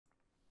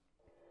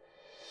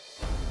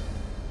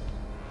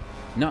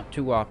Not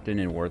too often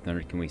in War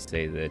Thunder can we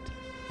say that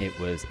it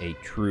was a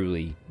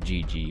truly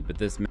GG, but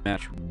this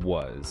match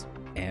was,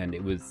 and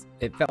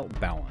it felt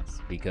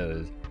balanced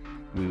because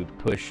we would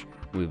push,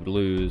 we would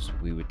lose,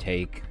 we would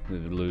take, we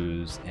would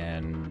lose,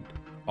 and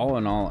all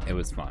in all, it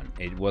was fun.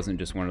 It wasn't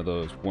just one of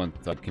those one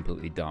thug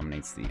completely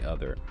dominates the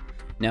other.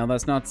 Now,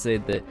 that's not to say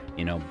that,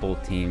 you know,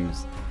 both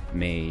teams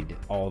made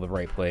all the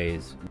right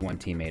plays, one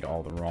team made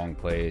all the wrong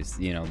plays.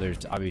 You know, there's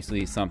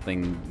obviously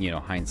something, you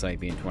know, hindsight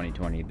being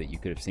 2020, that you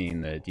could have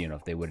seen that, you know,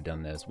 if they would have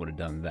done this, would have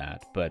done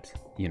that. But,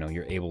 you know,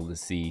 you're able to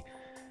see,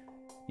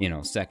 you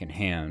know,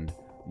 secondhand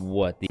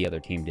what the other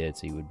team did,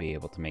 so you would be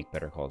able to make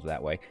better calls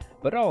that way.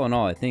 But all in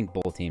all, I think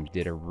both teams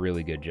did a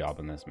really good job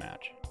in this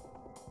match.